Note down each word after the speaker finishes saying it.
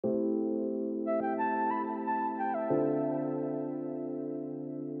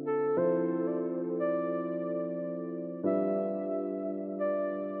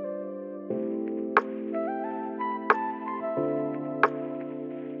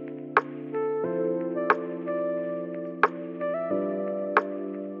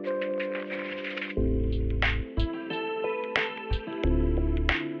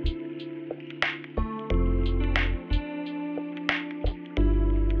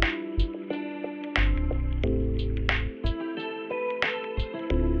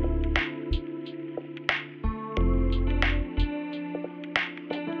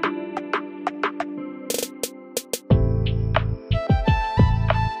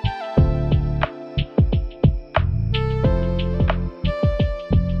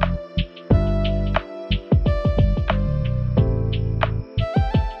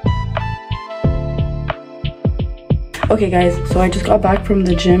Okay guys, so I just got back from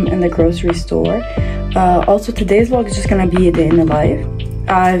the gym and the grocery store. Also today's vlog is just gonna be a day in the life.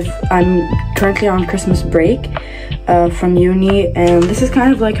 I'm currently on Christmas break from uni, and this is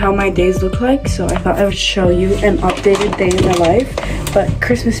kind of like how my days look like, so I thought I would show you an updated day in the life, but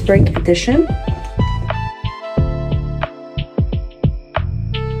Christmas break edition.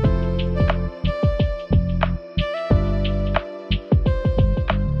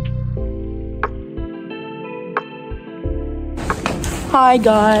 Hi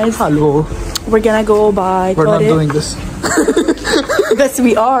guys. Hello. We're gonna go by. We're not doing this. Yes,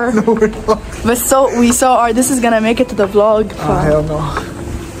 we are. No, we're not. But we saw our. This is gonna make it to the vlog. Hell no.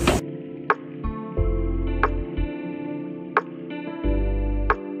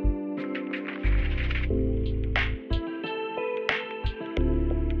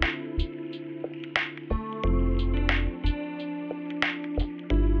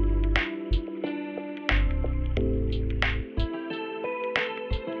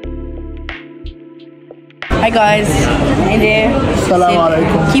 Hi guys. السلام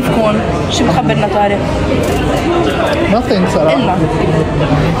عليكم. كيفكم؟ شو بخبرنا طارق؟ Nothing صراحة. إلنا.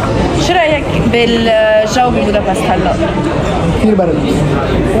 شو رأيك بالجو ببودابست هلا؟ كثير برد.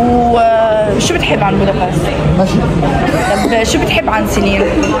 وشو بتحب عن بودابست؟ ماشي. طب شو بتحب عن سيلين؟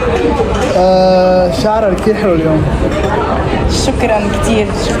 شعرها كثير حلو اليوم. شكرا كثير،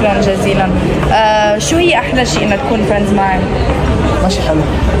 شكرا جزيلا. شو هي أحلى شيء إنك تكون فريندز معي؟ ماشي حلو.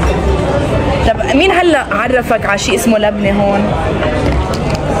 طب مين هلا عرفك على شيء اسمه لبنة هون؟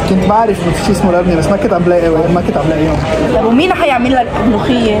 كنت بعرف إنه في شيء اسمه لبنة، بس ما كنت عم بلاقي يوم. طب ومين حيعمل لك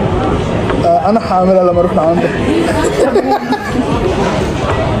ملوخية؟ أنا حاعملها لما أروح لعندك.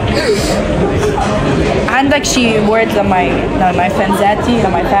 عندك شي word لماي فانزاتي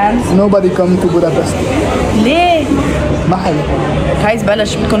لماي فانز؟ Nobody come to Budapest. ليه؟ ما حلو. عايز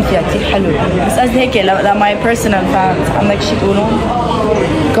بلش بتكون فيها كثير حلو، بس قصدي هيك لماي بيرسونال فانز عندك شي تقولوا؟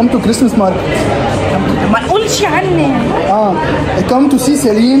 Come to Christmas market. ما تقول شي عني. Come to see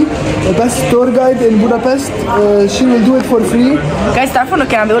Celine, the best tour guide in Budapest. She will do it for free. جايز تعرفوا انه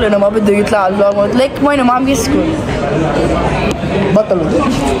كان عم بيقول انه ما بده يطلع على الفلوج، قلت لك وينه ما عم يسكت. بطل.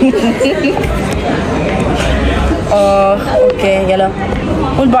 اوكي يلا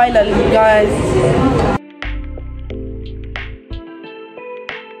قول باي للجايز.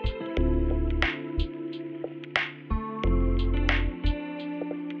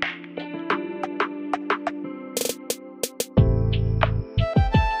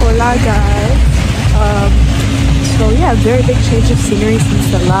 Hola guys. So yeah, very big change of scenery since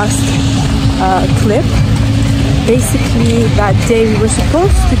the last clip. Basically that day we were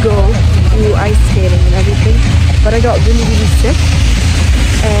supposed to go do ice skating and everything, but I got really sick,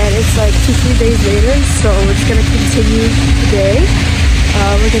 and it's like 2-3 days later, so we're just gonna continue today.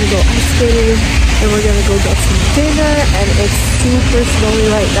 We're gonna go ice skating and we're gonna go get some dinner, and it's super snowy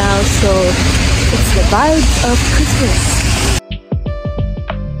right now, so it's the vibes of Christmas.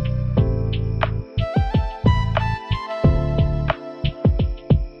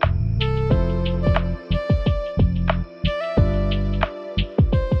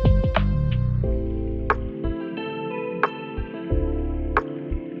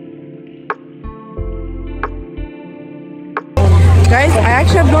 Guys, I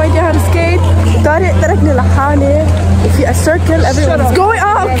actually have no idea how to skate. تركني لحالي. في a circle everyone's going.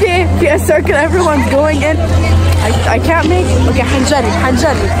 Okay. في a circle everyone's going in. I can't make. Okay,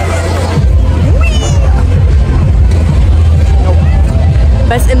 حنجرب.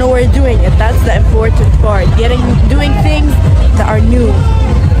 بس إنه we're doing it. That's the important part. Doing things that are new.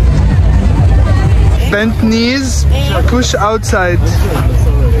 Bent knees, push outside,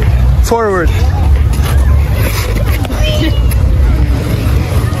 forward.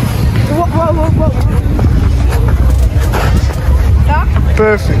 Whoa.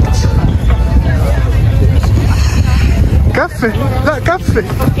 Perfect. كفي. لا كفي.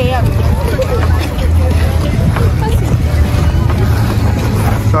 Okay, yeah.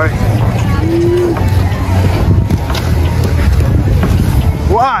 Sorry.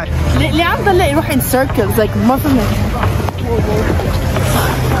 Why? ليه عم ضل يروح in circles like ما فهمت.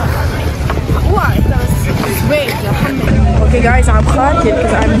 Why? Wait, okay guys, I'm خاطر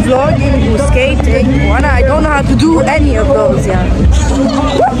because I'm vlogging and skating and I don't know how to do any of those يعني.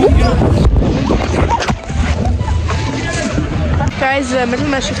 Guys, مثل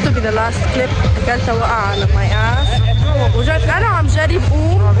ما شفتوا بذا last clip أكلت وقع على my ass وجات أنا عم جرب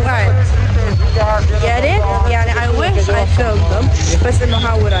قوم وقعت. يا ريت يعني I wish I filmed them بس إنه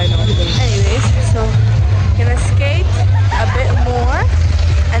how would I know. Anyways, so gonna skate a bit more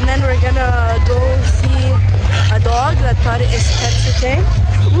and then we're gonna go see a dog that Tariq is pet sitting.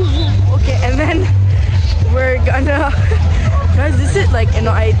 Okay, and then we're gonna guys, this is like, you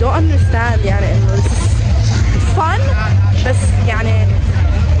know, I don't understand يعني انه this is fun بس يعني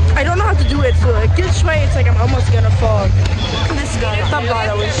I don't know how to do it, so كل شوي it's like I'm almost gonna fall. This guy طبع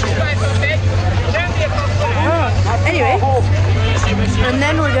على وشي. Anyway, and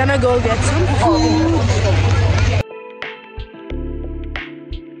then we're gonna go get some food.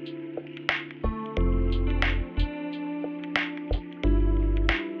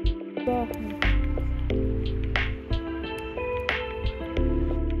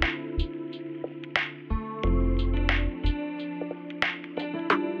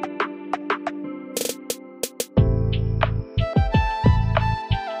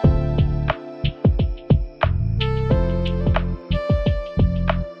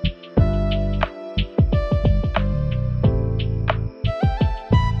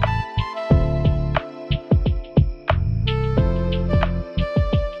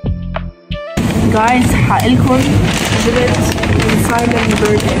 Guys, حقلكم جبت من سايمون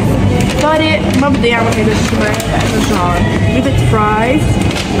برجر. طارق ما بده يعمل هيدا الشيء لأنه جوعان. جبت فرايز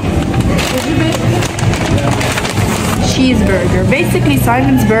وجبت cheese burger. Basically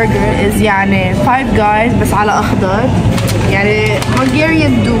Simon's Burger is يعني Five Guys بس على أخضر. يعني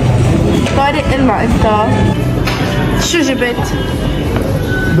Hungarian دوب. طارق قلنا أنت شو جبت؟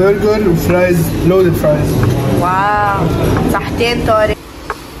 برجر وفرايز، لودد فرايز. واو صحتين طارق.